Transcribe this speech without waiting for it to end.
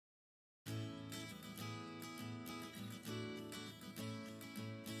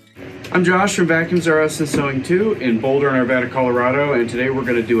I'm Josh from Vacuums R Us and Sewing 2 in Boulder and Arvada, Colorado, and today we're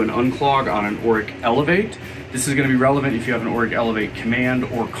going to do an unclog on an Oreck Elevate. This is going to be relevant if you have an Oreck Elevate Command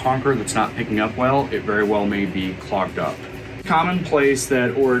or Conquer that's not picking up well. It very well may be clogged up. Common place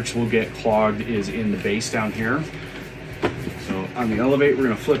that Orecks will get clogged is in the base down here. So on the Elevate, we're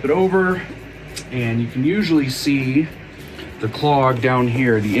going to flip it over, and you can usually see the clog down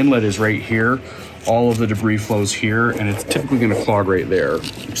here. The inlet is right here. All of the debris flows here, and it's typically going to clog right there.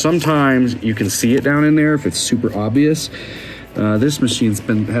 Sometimes you can see it down in there if it's super obvious. This machine's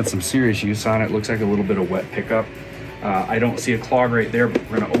had some serious use on it. Looks like a little bit of wet pickup. I don't see a clog right there, but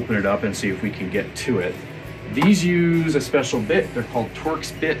we're going to open it up and see if we can get to it. These use a special bit. They're called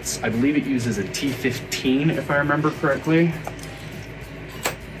Torx bits. I believe it uses a T15 if I remember correctly.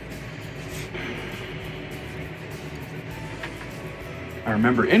 I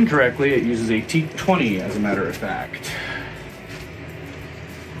remember incorrectly, it uses a T20 as a matter of fact.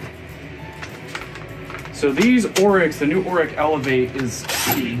 So these Orecks, the new Oreck Elevate is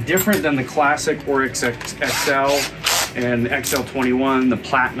different than the classic Oreck XL and XL21, the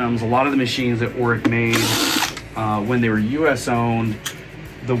Platinums, a lot of the machines that Oreck made when they were US owned.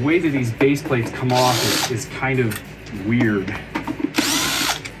 The way that these base plates come off is kind of weird.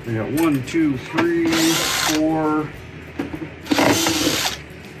 We got 1, 2, 3, 4,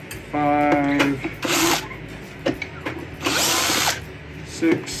 5,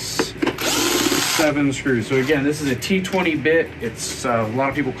 6, 7 screws. So again, this is a T20 bit. It's a lot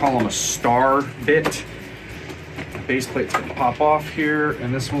of people call them a star bit. The base plate's gonna pop off here,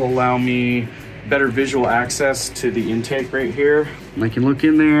 and this will allow me better visual access to the intake right here. And I can look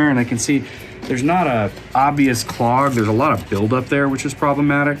in there and I can see there's not a obvious clog. There's a lot of buildup there, which is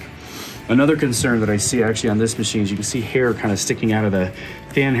problematic. Another concern that I see actually on this machine is you can see hair kind of sticking out of the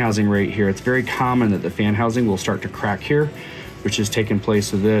fan housing right here. It's very common that the fan housing will start to crack here, which is taking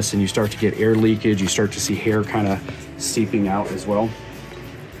place with this, and you start to get air leakage. You start to see hair kind of seeping out as well.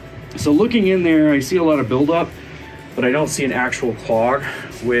 So looking in there, I see a lot of buildup, but I don't see an actual clog,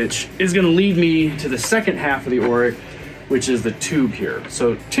 which is going to lead me to the second half of the Oreck, which is the tube here.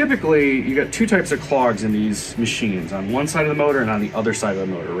 So typically you got two types of clogs in these machines, on one side of the motor and on the other side of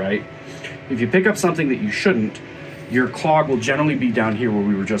the motor, right? If you pick up something that you shouldn't, your clog will generally be down here where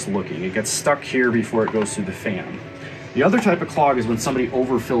we were just looking. It gets stuck here before it goes through the fan. The other type of clog is when somebody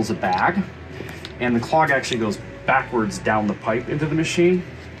overfills a bag and the clog actually goes backwards down the pipe into the machine.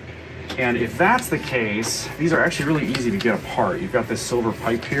 And if that's the case, these are actually really easy to get apart. You've got this silver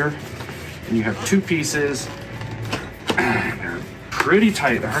pipe here, and you have two pieces. They're pretty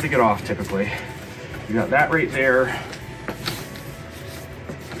tight. They're hard to get off typically. You got that right there.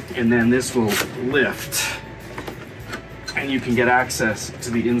 And then this will lift, and you can get access to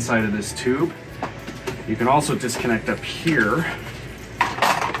the inside of this tube. You can also disconnect up here,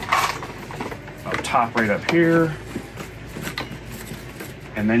 up top right up here,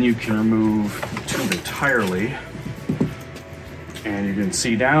 and then you can remove the tube entirely, and you can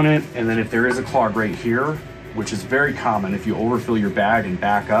see down it. And then if there is a clog right here, which is very common, if you overfill your bag and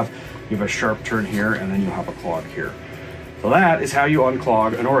back up, you have a sharp turn here, and then you'll have a clog here. So that is how you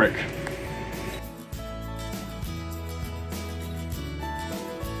unclog an Oreck.